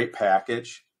together a great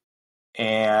package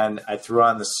and I threw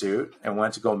on the suit and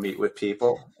went to go meet with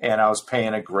people, and I was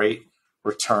paying a great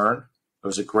return. It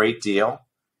was a great deal.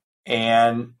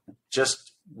 And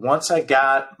just once I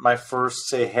got my first,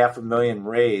 say, $500,000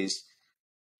 raised,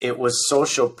 it was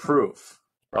social proof.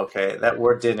 Okay. That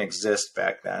word didn't exist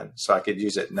back then, so I could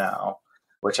use it now,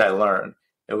 which I learned.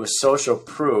 It was social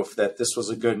proof that this was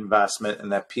a good investment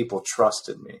and that people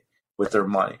trusted me with their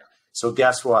money. So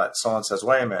guess what? Someone says,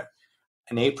 wait a minute,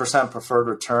 an 8% preferred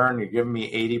return, you're giving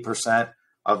me 80%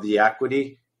 of the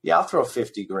equity. Yeah, I'll throw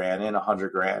 50 grand in,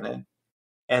 100 grand in.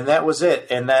 And that was it.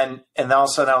 And then all of a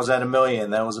sudden I was at $1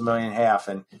 million, then it was $1.5 million.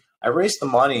 And I raised the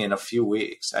money in a few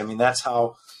weeks. I mean, that's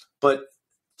how, but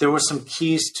there were some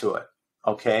keys to it.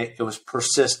 Okay. It was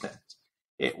persistent.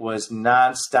 It was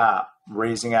nonstop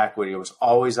raising equity. It was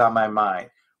always on my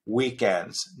mind.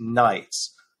 Weekends,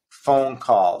 nights, phone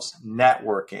calls,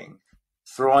 networking,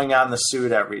 throwing on the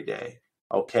suit every day.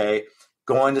 Okay.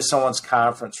 Going to someone's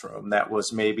conference room that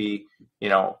was maybe,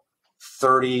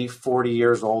 30, 40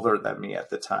 years older than me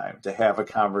at the time to have a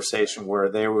conversation where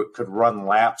they could run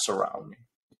laps around me.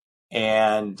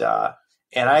 And I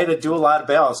had to do a lot of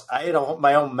battles. I had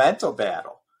my own mental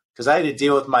battle because I had to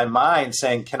deal with my mind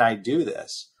saying, can I do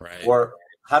this? Right. Or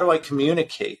how do I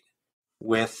communicate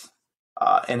with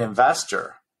an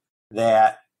investor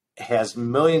that has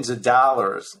millions of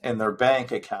dollars in their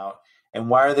bank account? And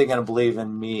why are they going to believe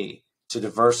in me to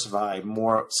diversify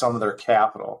some of their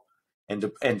capital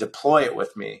and deploy it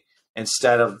with me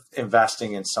instead of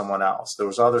investing in someone else? There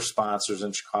was other sponsors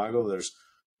in Chicago. There's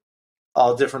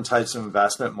all different types of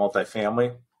investment,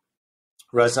 multifamily,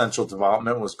 residential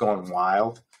development was going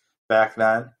wild back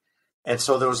then. And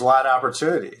so there was a lot of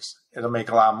opportunities. It'll make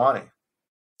a lot of money.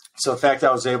 So the fact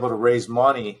that I was able to raise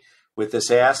money with this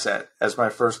asset as my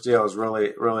first deal is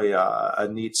really, really a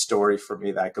neat story for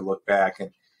me that I could look back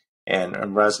and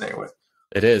resonate with.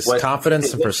 It is.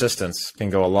 Confidence and persistence can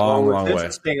go a long way. What's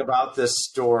interesting about this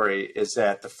story is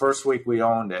that the first week we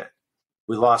owned it,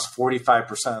 we lost 45%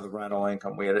 of the rental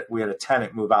income. We had a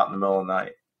tenant move out in the middle of the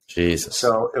night. Jesus.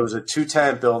 So it was a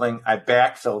 2-tenant building. I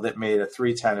backfilled it, made a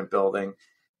 3-tenant building,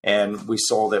 and we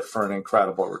sold it for an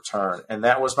incredible return. And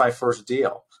that was my first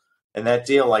deal. And that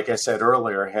deal, like I said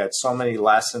earlier, had so many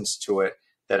lessons to it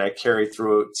that I carry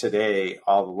through today,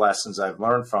 all the lessons I've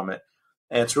learned from it.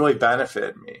 And it's really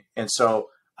benefited me. And so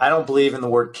I don't believe in the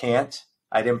word can't.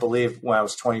 I didn't believe when I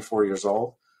was 24 years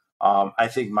old. I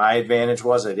think my advantage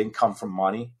was I didn't come from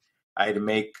money. I had to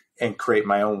make and create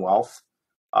my own wealth.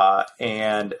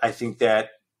 And I think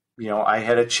that, I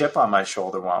had a chip on my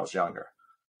shoulder when I was younger.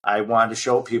 I wanted to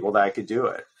show people that I could do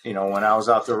it. When I was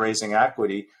out there raising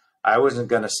equity, I wasn't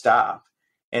going to stop.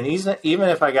 And even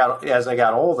if as I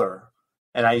got older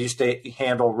and I used to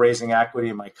handle raising equity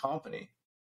in my company,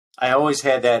 I always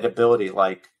had that ability,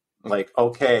 like,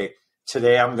 okay,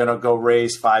 today I'm going to go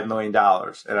raise $5 million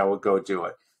and I would go do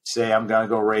it. Today I'm going to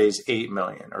go raise 8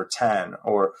 million or 10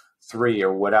 or 3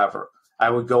 or whatever.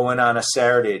 I would go in on a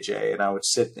Saturday, Jay, and I would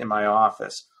sit in my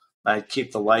office. I'd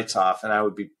keep the lights off and I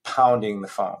would be pounding the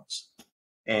phones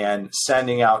and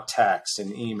sending out texts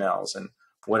and emails and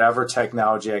whatever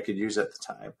technology I could use at the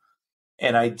time.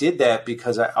 And I did that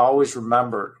because I always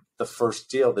remembered the first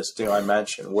deal, this deal I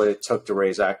mentioned, what it took to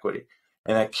raise equity.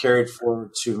 And that carried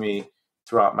forward to me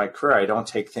throughout my career. I don't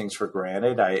take things for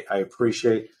granted. I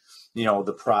appreciate,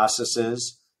 the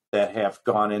processes that have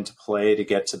gone into play to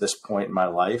get to this point in my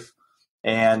life.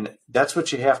 And that's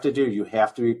what you have to do. You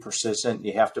have to be persistent.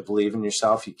 You have to believe in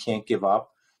yourself. You can't give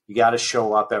up. You got to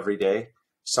show up every day.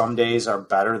 Some days are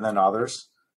better than others.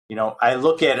 I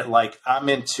look at it like I'm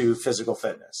into physical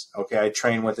fitness. Okay. I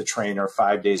train with a trainer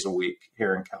 5 days a week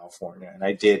here in California. And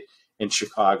I did in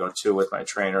Chicago too with my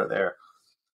trainer there.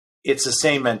 It's the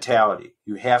same mentality.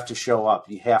 You have to show up.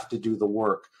 You have to do the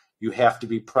work. You have to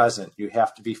be present. You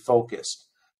have to be focused.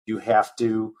 You have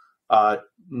to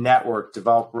network,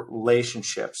 develop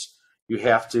relationships. You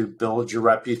have to build your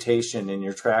reputation and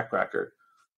your track record.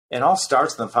 It all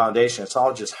starts in the foundation. It's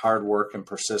all just hard work and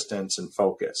persistence and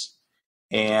focus.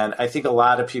 And I think a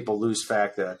lot of people lose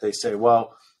fact that they say,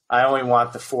 well, I only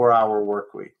want the 4-hour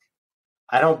work week.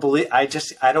 I don't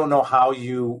know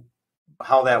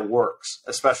how that works,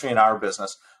 especially in our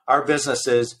business. Our business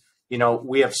is,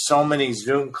 we have so many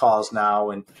Zoom calls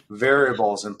now and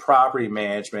variables and property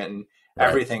management and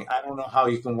everything. I don't know how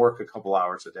you can work a couple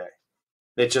hours a day.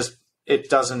 It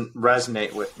doesn't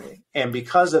resonate with me. And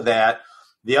because of that,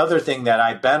 the other thing that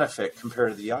I benefit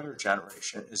compared to the younger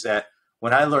generation is that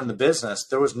when I learned the business,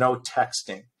 there was no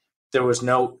texting. There was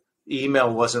no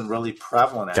email, wasn't really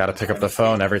prevalent. Got to pick up the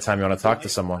phone every time you want to talk to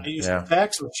someone. I use a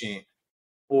fax machine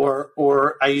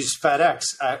or I use FedEx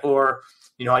I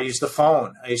use the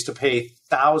phone. I used to pay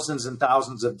thousands and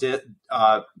thousands of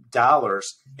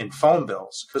dollars in phone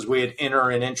bills because we had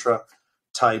inter and intra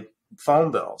type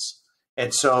phone bills.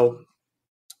 And so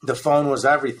the phone was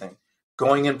everything.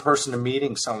 Going in person to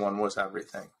meeting someone was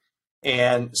everything.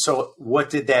 And so what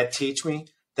did that teach me?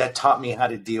 That taught me how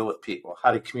to deal with people,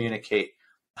 how to communicate,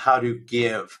 how to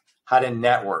give, how to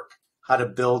network, how to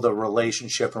build a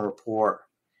relationship and rapport.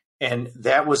 And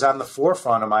that was on the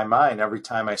forefront of my mind every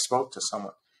time I spoke to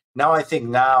someone. I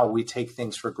think we take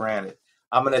things for granted.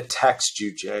 I'm going to text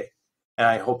you, Jay, and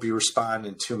I hope you respond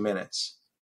in 2 minutes.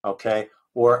 Okay.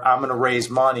 Or I'm going to raise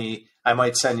money. I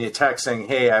might send you a text saying,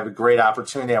 hey, I have a great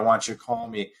opportunity. I want you to call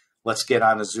me. Let's get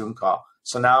on a Zoom call.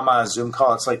 So now I'm on a Zoom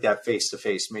call. It's like that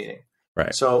face-to-face meeting.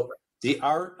 Right. So the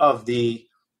art of the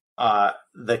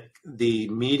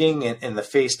meeting and the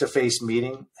face-to-face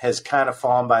meeting has kind of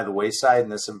fallen by the wayside in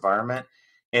this environment.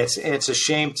 It's a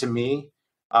shame to me.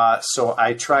 So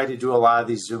I try to do a lot of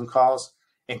these Zoom calls,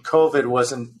 and COVID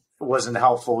wasn't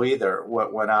helpful either.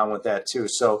 What went on with that too.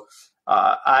 So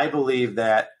I believe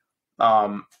that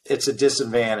it's a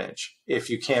disadvantage if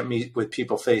you can't meet with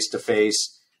people face to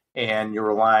face and you're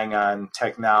relying on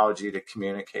technology to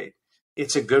communicate.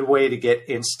 It's a good way to get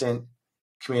instant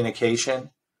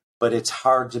communication, but it's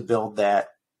hard to build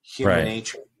that human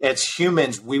nature. As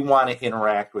humans, we want to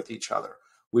interact with each other.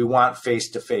 We want face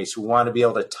to face. We want to be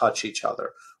able to touch each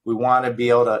other. We want to be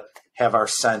able to have our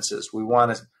senses. We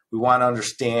want to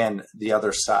understand the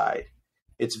other side.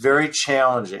 It's very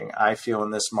challenging, I feel,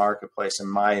 in this marketplace, in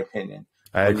my opinion.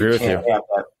 I agree with you. Have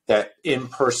that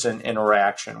in-person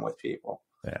interaction with people.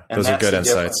 Yeah, those are good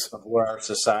insights of where our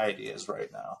society is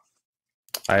right now.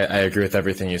 I agree with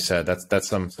everything you said. That's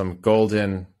some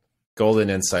golden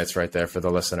insights right there for the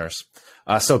listeners.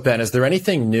 So Ben, is there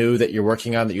anything new that you're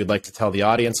working on that you'd like to tell the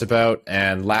audience about?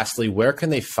 And lastly, where can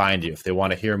they find you if they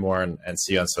want to hear more and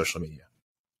see you on social media?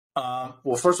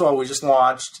 Well, first of all, we just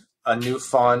launched a new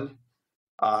fund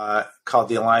called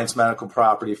the Alliance Medical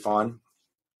Property Fund.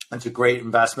 It's a great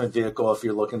investment vehicle if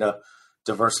you're looking to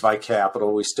diversify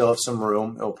capital. We still have some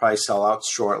room. It'll probably sell out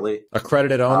shortly.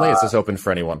 Accredited only? Is this open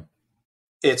for anyone?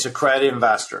 It's accredited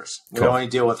investors. Cool. We only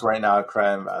deal with right now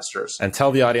accredited investors. And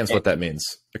tell the audience what that means,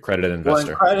 accredited investor.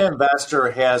 Well, accredited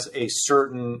investor has a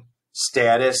certain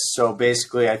status. So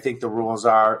basically, I think the rules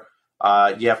are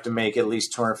you have to make at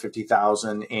least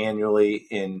 $250,000 annually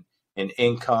in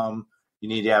income. You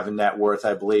need to have a net worth.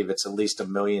 I believe it's at least $1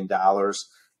 million.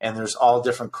 And there's all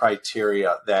different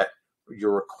criteria that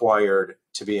you're required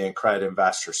to be an accredited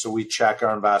investor. So we check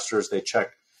our investors. They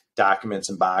check documents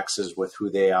and boxes with who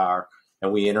they are.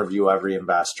 And we interview every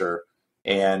investor.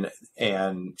 And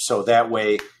so that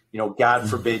way, God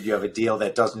forbid you have a deal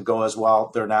that doesn't go as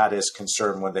well. They're not as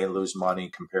concerned when they lose money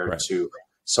compared to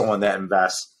someone that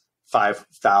invests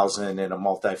 $5,000 in a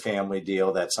multifamily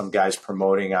deal that some guy's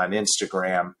promoting on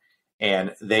Instagram,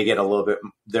 and they get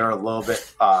they're a little bit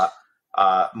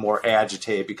more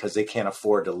agitated because they can't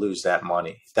afford to lose that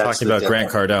money. That's talking about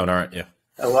Grant Cardone, aren't you?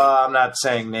 Well, I'm not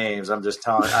saying names. I'm just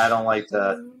telling. I don't like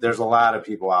to. There's a lot of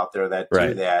people out there that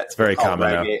do that. It's very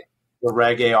common. The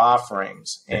Reg A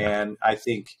offerings, and I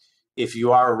think if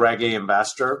you are a Reg A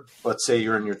investor, let's say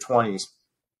you're in your 20s,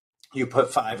 you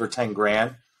put $5 or $10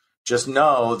 grand. just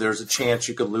know there's a chance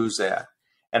you could lose that.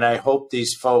 And I hope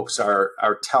these folks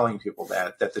are telling people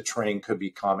that the train could be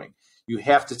coming. You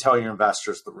have to tell your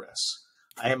investors the risks.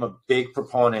 I am a big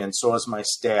proponent, and so is my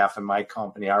staff and my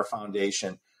company, our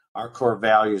foundation. Our core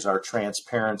values are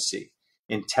transparency,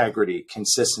 integrity,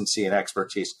 consistency, and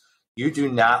expertise. You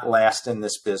do not last in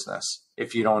this business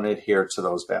if you don't adhere to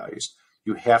those values.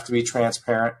 You have to be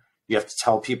transparent. You have to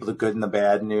tell people the good and the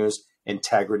bad news,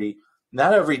 integrity.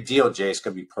 Not every deal, Jay, is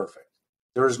going to be perfect.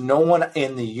 There is no one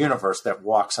in the universe that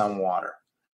walks on water.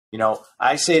 You know,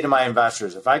 I say to my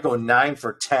investors, if I go 9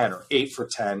 for 10 or 8 for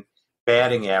 10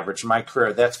 batting average in my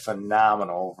career, that's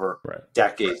phenomenal over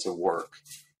decades of work.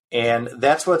 And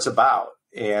that's what it's about.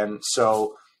 And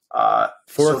so,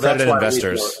 for accredited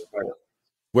investors,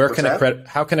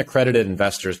 how can accredited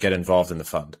investors get involved in the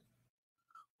fund?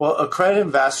 Well, accredited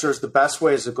investors, the best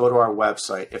way is to go to our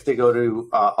website. If they go to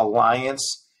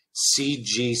Alliance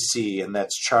CGC, and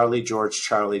that's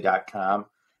CharlieGeorgeCharlie.com,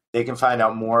 they can find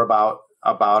out more about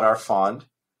our fund.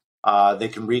 They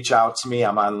can reach out to me.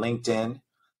 I'm on LinkedIn.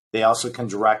 They also can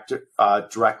direct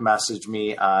message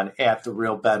me on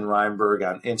 @TheRealBenReinberg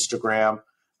on Instagram.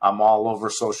 I'm all over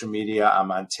social media.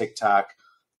 I'm on TikTok.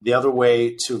 The other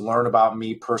way to learn about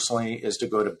me personally is to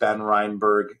go to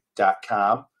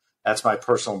benreinberg.com. That's my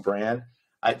personal brand.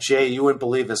 Jay, you wouldn't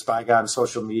believe this, but I got on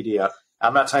social media.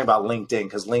 I'm not talking about LinkedIn,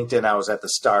 because LinkedIn I was at the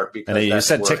start. Because and you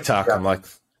said TikTok. I'm like,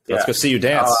 let's go see you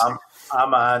dance.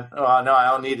 I'm on. Oh, no,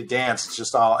 I don't need to dance. It's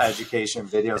just all education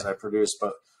videos I produce.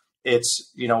 But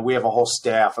it's, you know, we have a whole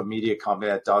staff, a media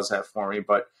company that does that for me.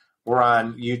 But we're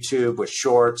on YouTube with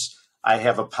shorts. I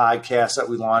have a podcast that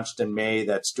we launched in May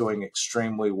that's doing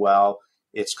extremely well.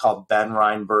 It's called Ben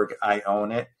Reinberg, I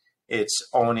Own It. It's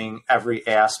owning every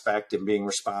aspect and being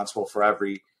responsible for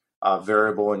every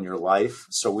variable in your life.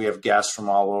 So we have guests from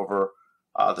all over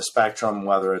the spectrum,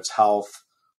 whether it's health,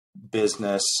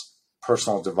 business,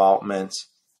 personal development,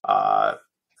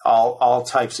 all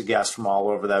types of guests from all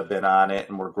over that have been on it,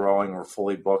 and we're growing. We're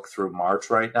fully booked through March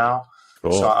right now.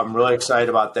 Cool. So I'm really excited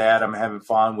about that. I'm having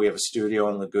fun. We have a studio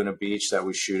in Laguna Beach that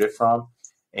we shoot it from,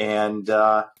 and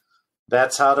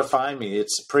that's how to find me.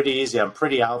 It's pretty easy. I'm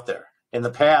pretty out there. In the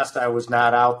past, I was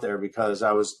not out there because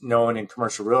I was known in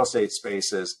commercial real estate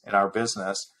spaces in our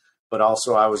business, but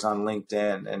also I was on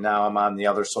LinkedIn, and now I'm on the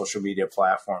other social media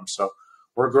platforms. So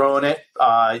we're growing it.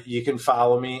 You can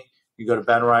follow me. You go to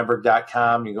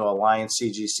benreinberg.com, you go to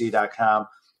alliancecgc.com,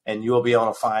 and you will be able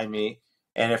to find me.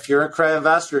 And if you're a credit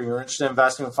investor and you're interested in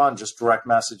investing in a fund, just direct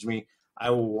message me.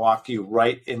 I will walk you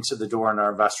right into the door in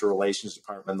our investor relations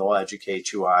department. They'll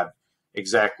educate you on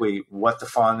exactly what the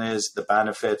fund is, the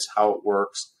benefits, how it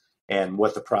works, and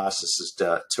what the process is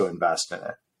to invest in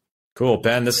it. Cool,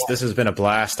 Ben. This has been a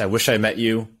blast. I wish I met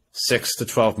you 6 to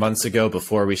 12 months ago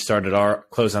before we started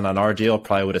closing on our deal.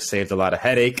 Probably would have saved a lot of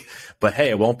headache. But hey,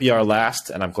 it won't be our last,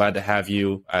 and I'm glad to have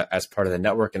you as part of the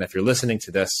network. And if you're listening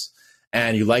to this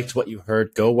and you liked what you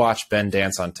heard, go watch Ben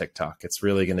dance on TikTok. It's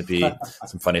really going to be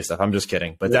some funny stuff. I'm just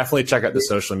kidding. But definitely check out the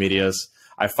social medias.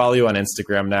 I follow you on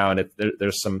Instagram now, and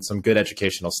there's some good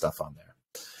educational stuff on there.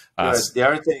 The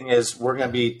other thing is we're going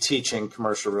to be teaching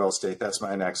commercial real estate. That's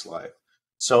my next life.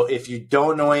 So if you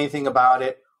don't know anything about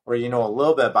it, or you know a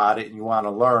little bit about it and you want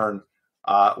to learn,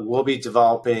 we'll be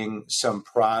developing some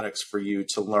products for you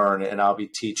to learn, and I'll be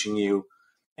teaching you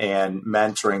and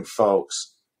mentoring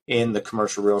folks in the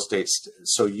commercial real estate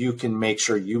so you can make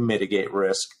sure you mitigate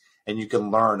risk and you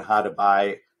can learn how to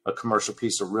buy a commercial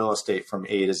piece of real estate from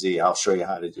A to Z. I'll show you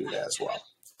how to do that as well.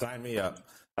 Sign me up.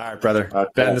 All right, brother. Okay.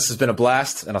 Ben, this has been a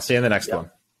blast, and I'll see you in the next one.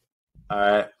 All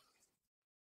right.